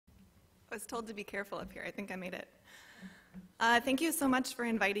I was told to be careful up here. I think I made it. Thank you so much for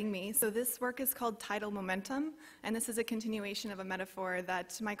inviting me. So this work is called TIDAL Momentum, and this is a continuation of a metaphor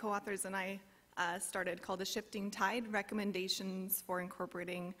that my co-authors and I started called a shifting tide, recommendations for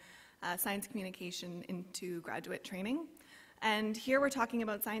incorporating science communication into graduate training. And here we're talking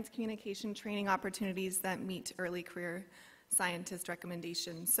about science communication training opportunities that meet early career scientist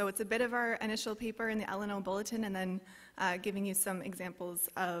recommendations. So it's a bit of our initial paper in the ASLO bulletin, and then giving you some examples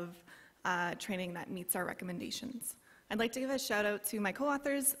of training that meets our recommendations. I'd like to give a shout out to my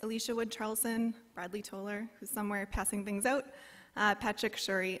co-authors, Alicia Wood-Charlson, Bradley Tolar, who's somewhere passing things out, Patrick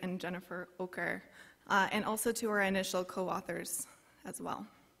Shirey, and Jennifer Olker, and also to our initial co-authors as well.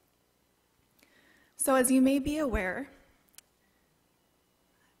 So as you may be aware,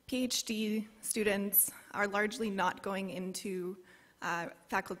 PhD students are largely not going into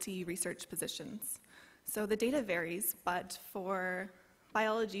faculty research positions. So the data varies, but for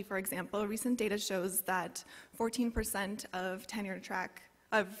biology, for example, recent data shows that 14% of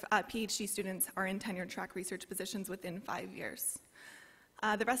PhD students are in tenure track research positions within 5 years.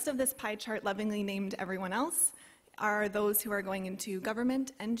 The rest of this pie chart, lovingly named everyone else, are those who are going into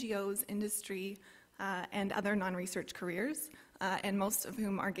government, NGOs, industry, and other non-research careers, and most of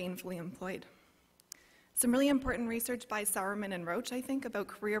whom are gainfully employed. Some really important research by Sauerman and Roach, I think, about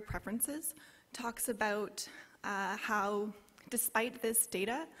career preferences talks about how, despite this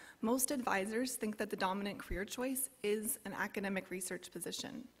data, most advisors think that the dominant career choice is an academic research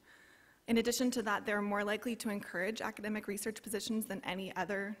position. In addition to that, they're more likely to encourage academic research positions than any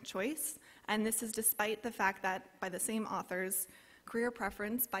other choice, and this is despite the fact that, by the same authors, career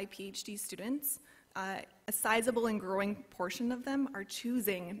preference by PhD students, a sizable and growing portion of them are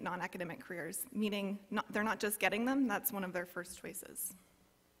choosing non-academic careers, meaning they're not just getting them, that's one of their first choices.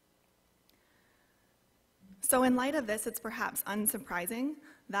 So in light of this, it's perhaps unsurprising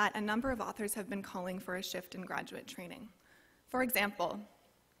that a number of authors have been calling for a shift in graduate training. For example,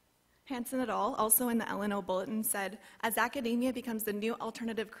 Hansen et al., also in the ASLO bulletin, said, as academia becomes the new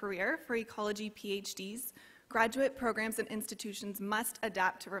alternative career for ecology PhDs, graduate programs and institutions must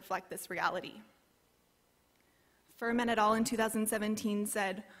adapt to reflect this reality. Furman et al. In 2017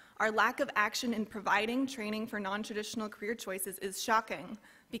 said, our lack of action in providing training for non-traditional career choices is shocking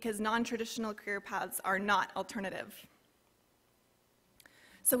because non-traditional career paths are not alternative.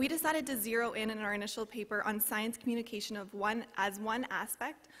 So we decided to zero in our initial paper on science communication as one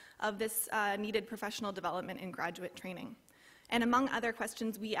aspect of this needed professional development in graduate training. And among other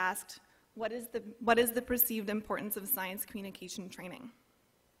questions, we asked, what is the perceived importance of science communication training?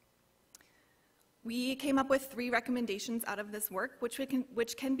 We came up with 3 recommendations out of this work,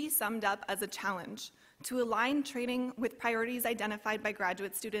 which can be summed up as a challenge to align training with priorities identified by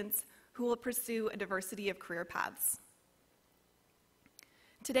graduate students who will pursue a diversity of career paths.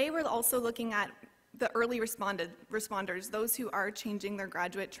 Today, we're also looking at the early responders, those who are changing their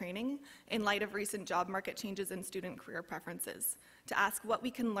graduate training in light of recent job market changes and student career preferences, to ask what we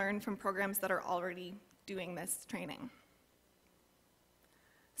can learn from programs that are already doing this training.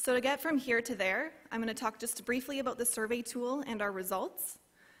 So to get from here to there, I'm going to talk just briefly about the survey tool and our results,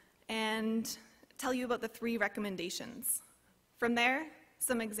 and tell you about the 3 recommendations. From there,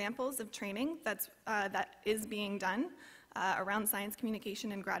 some examples of training that is being done around science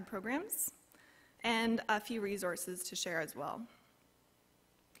communication and grad programs, and a few resources to share as well.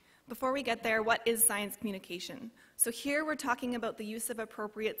 Before we get there, what is science communication? So here we're talking about the use of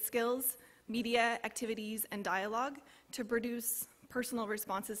appropriate skills, media, activities, and dialogue to produce personal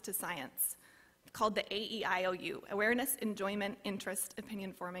responses to science, called the AEIOU, awareness, enjoyment, interest,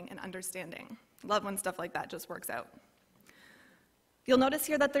 opinion forming, and understanding. Love when stuff like that just works out. You'll notice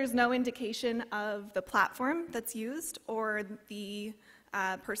here that there's no indication of the platform that's used or the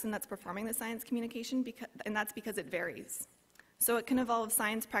person that's performing the science communication, and that's because it varies. So it can involve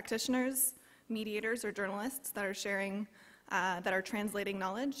science practitioners, mediators, or journalists that are sharing, that are translating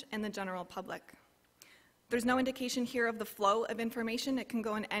knowledge, and the general public. There's no indication here of the flow of information. It can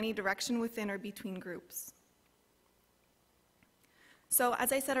go in any direction within or between groups. So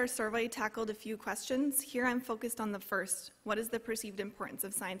as I said, our survey tackled a few questions. Here I'm focused on the first. What is the perceived importance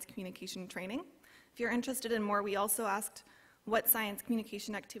of science communication training? If you're interested in more, we also asked what science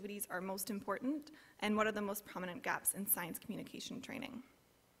communication activities are most important and what are the most prominent gaps in science communication training.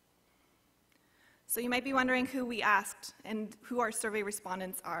 So you might be wondering who we asked and who our survey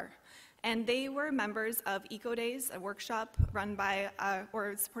respondents are. And they were members of Eco Days, a workshop run by,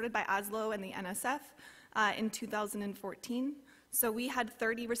 or supported by ASLO and the NSF in 2014. So we had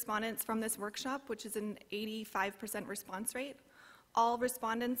 30 respondents from this workshop, which is an 85% response rate. All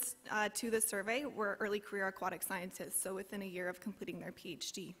respondents to the survey were early career aquatic scientists, so within a year of completing their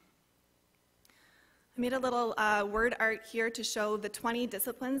PhD. I made a little word art here to show the 20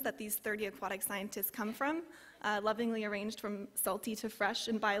 disciplines that these 30 aquatic scientists come from, lovingly arranged from salty to fresh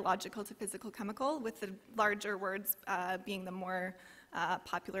and biological to physical chemical, with the larger words being the more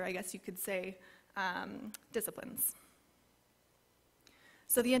popular, I guess you could say, disciplines.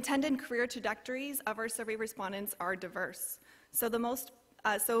 So the intended career trajectories of our survey respondents are diverse. So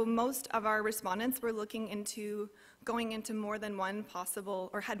most of our respondents were looking into going into more than one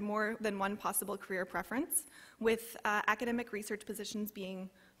possible, or had more than one possible career preference, with academic research positions being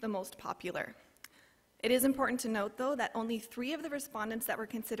the most popular. It is important to note, though, that only 3 of the respondents that were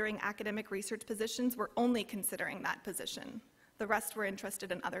considering academic research positions were only considering that position. The rest were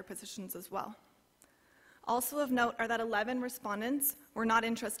interested in other positions as well. Also of note are that 11 respondents were not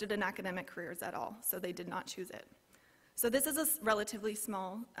interested in academic careers at all, so they did not choose it. So this is a relatively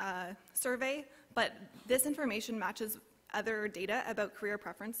small survey, but this information matches other data about career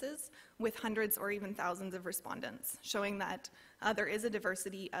preferences with hundreds or even thousands of respondents, showing that there is a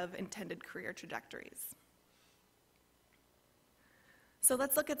diversity of intended career trajectories. So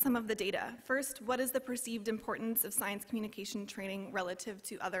let's look at some of the data. First, what is the perceived importance of science communication training relative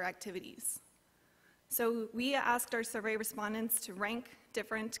to other activities? So we asked our survey respondents to rank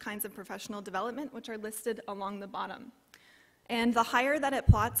different kinds of professional development, which are listed along the bottom. And the higher that it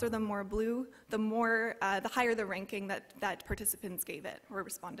plots, or the more blue, the higher the ranking that participants gave it, or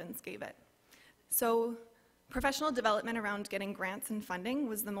respondents gave it. So professional development around getting grants and funding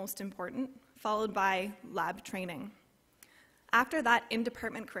was the most important, followed by lab training. After that,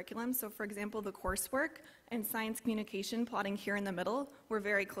 in-department curriculum, so for example, the coursework and science communication plotting here in the middle, were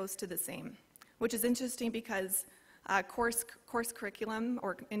very close to the same, which is interesting because course curriculum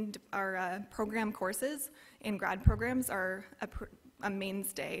or our program courses in grad programs are a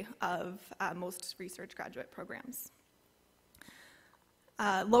mainstay of most research graduate programs.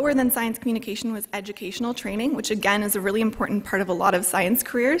 Lower than science communication was educational training, which again is a really important part of a lot of science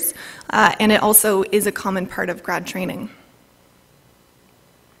careers, and it also is a common part of grad training.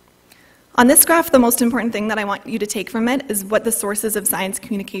 On this graph, the most important thing that I want you to take from it is what the sources of science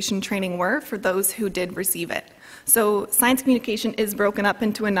communication training were for those who did receive it. So science communication is broken up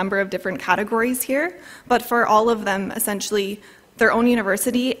into a number of different categories here, but for all of them, essentially, their own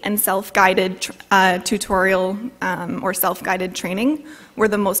university and self-guided tutorial or self-guided training were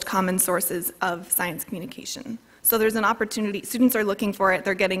the most common sources of science communication. So there's an opportunity, students are looking for it,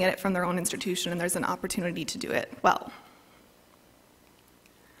 they're getting it from their own institution, and there's an opportunity to do it well.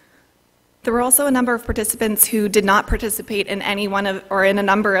 There were also a number of participants who did not participate in any one of, or in a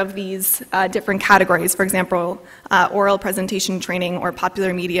number of these different categories, for example, oral presentation training or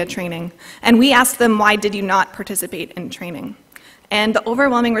popular media training. And we asked them, why did you not participate in training? And the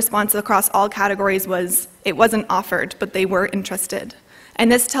overwhelming response across all categories was, it wasn't offered, but they were interested.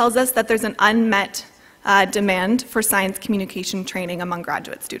 And this tells us that there's an unmet demand for science communication training among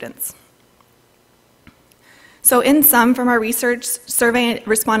graduate students. So in sum, from our research, survey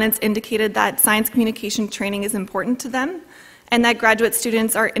respondents indicated that science communication training is important to them and that graduate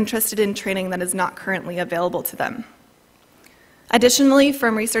students are interested in training that is not currently available to them. Additionally,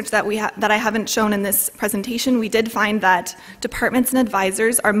 from research that I haven't shown in this presentation, we did find that departments and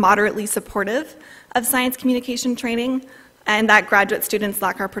advisors are moderately supportive of science communication training and that graduate students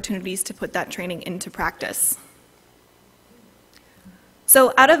lack opportunities to put that training into practice.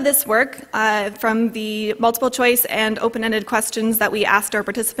 So out of this work, from the multiple choice and open-ended questions that we asked our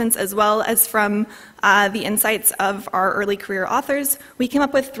participants, as well as from the insights of our early career authors, we came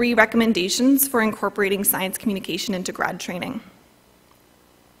up with 3 recommendations for incorporating science communication into grad training.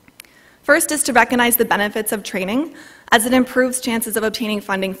 First is to recognize the benefits of training, as it improves chances of obtaining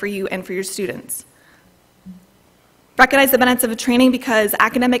funding for you and for your students. Recognize the benefits of training because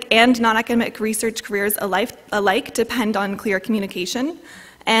academic and non-academic research careers alike depend on clear communication,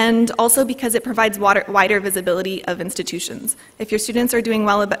 and also because it provides wider visibility of institutions. If your students are doing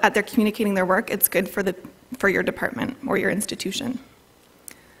well at their communicating their work, it's good for your department or your institution.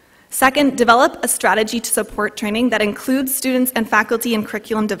 Second, develop a strategy to support training that includes students and faculty in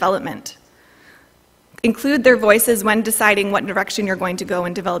curriculum development. Include their voices when deciding what direction you're going to go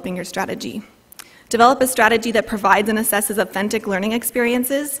in developing your strategy. Develop a strategy that provides and assesses authentic learning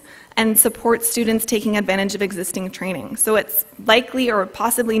experiences and supports students taking advantage of existing training. So it's likely or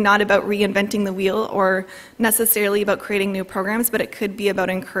possibly not about reinventing the wheel or necessarily about creating new programs, but it could be about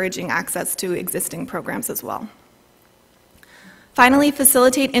encouraging access to existing programs as well. Finally,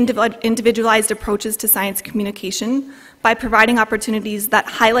 facilitate individualized approaches to science communication by providing opportunities that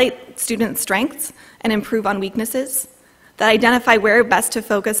highlight student strengths and improve on weaknesses, that identify where best to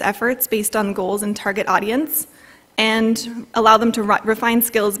focus efforts based on goals and target audience, and allow them to refine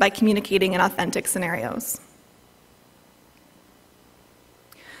skills by communicating in authentic scenarios.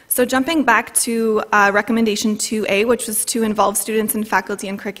 So jumping back to recommendation 2A, which was to involve students in faculty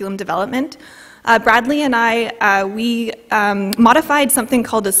and curriculum development, Bradley and I, we modified something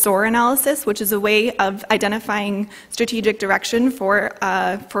called a SOAR analysis, which is a way of identifying strategic direction for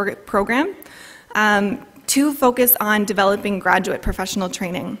a program, to focus on developing graduate professional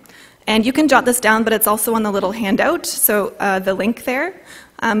training. And you can jot this down, but it's also on the little handout, so the link there.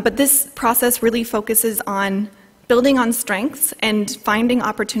 But this process really focuses on building on strengths and finding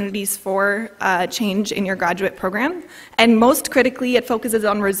opportunities for change in your graduate program. And most critically, it focuses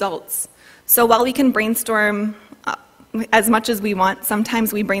on results. So while we can brainstorm as much as we want,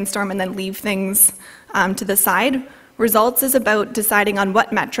 sometimes we brainstorm and then leave things to the side. Results is about deciding on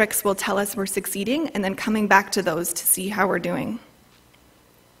what metrics will tell us we're succeeding and then coming back to those to see how we're doing.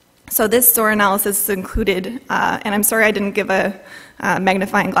 So this SOAR analysis is included, and I'm sorry I didn't give a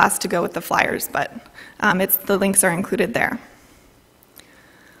magnifying glass to go with the flyers, but the links are included there.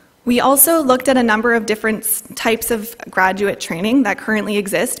 We also looked at a number of different types of graduate training that currently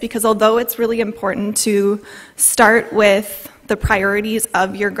exist, because although it's really important to start with the priorities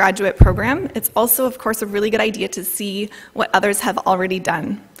of your graduate program, it's also, of course, a really good idea to see what others have already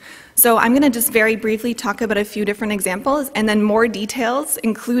done. So I'm going to just very briefly talk about a few different examples, and then more details,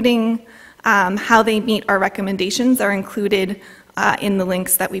 including how they meet our recommendations, are included in the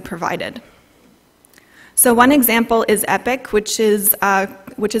links that we provided. So one example is EPIC, which is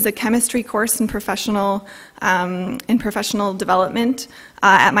a chemistry course in professional development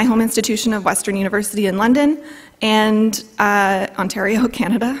at my home institution of Western University in London and Ontario,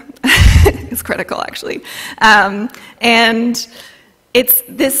 Canada. It's critical, actually. And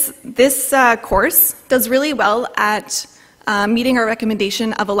this course does really well at meeting our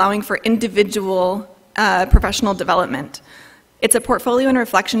recommendation of allowing for individual professional development. It's a portfolio and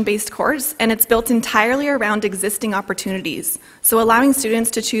reflection-based course, and it's built entirely around existing opportunities. So allowing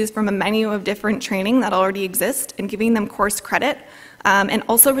students to choose from a menu of different training that already exist and giving them course credit, and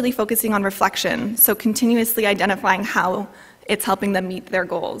also really focusing on reflection, so continuously identifying how it's helping them meet their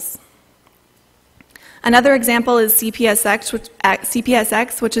goals. Another example is CPSX,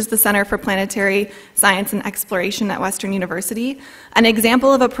 which is the Center for Planetary Science and Exploration at Western University, an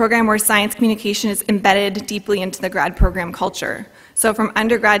example of a program where science communication is embedded deeply into the grad program culture. So from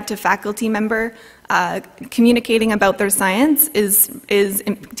undergrad to faculty member, communicating about their science is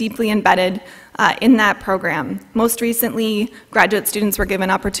deeply embedded in that program. Most recently, graduate students were given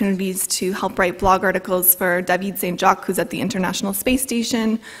opportunities to help write blog articles for David Saint-Jacques, who's at the International Space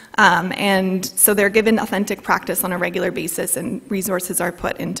Station, and so they're given authentic practice on a regular basis, and resources are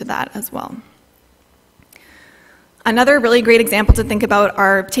put into that as well. Another really great example to think about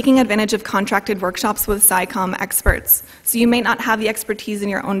are taking advantage of contracted workshops with SciComm experts. So you may not have the expertise in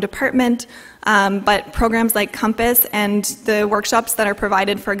your own department, but programs like Compass and the workshops that are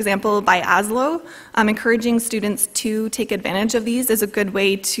provided, for example, by ASLO, encouraging students to take advantage of these is a good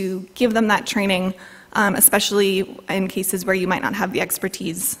way to give them that training, especially in cases where you might not have the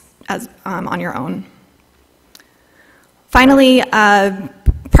expertise on your own. Finally,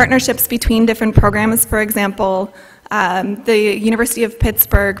 partnerships between different programs. For example, the University of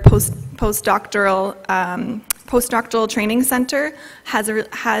Pittsburgh postdoctoral training center has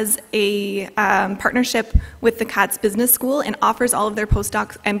a partnership with the Katz Business School and offers all of their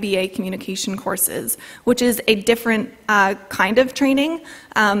postdoc MBA communication courses, which is a different kind of training,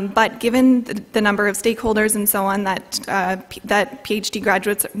 but given the number of stakeholders and so on that PhD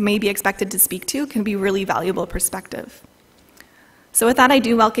graduates may be expected to speak to, can be really valuable perspective. So with that, I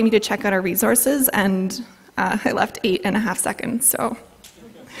do welcome you to check out our resources, and I left 8.5 seconds, so.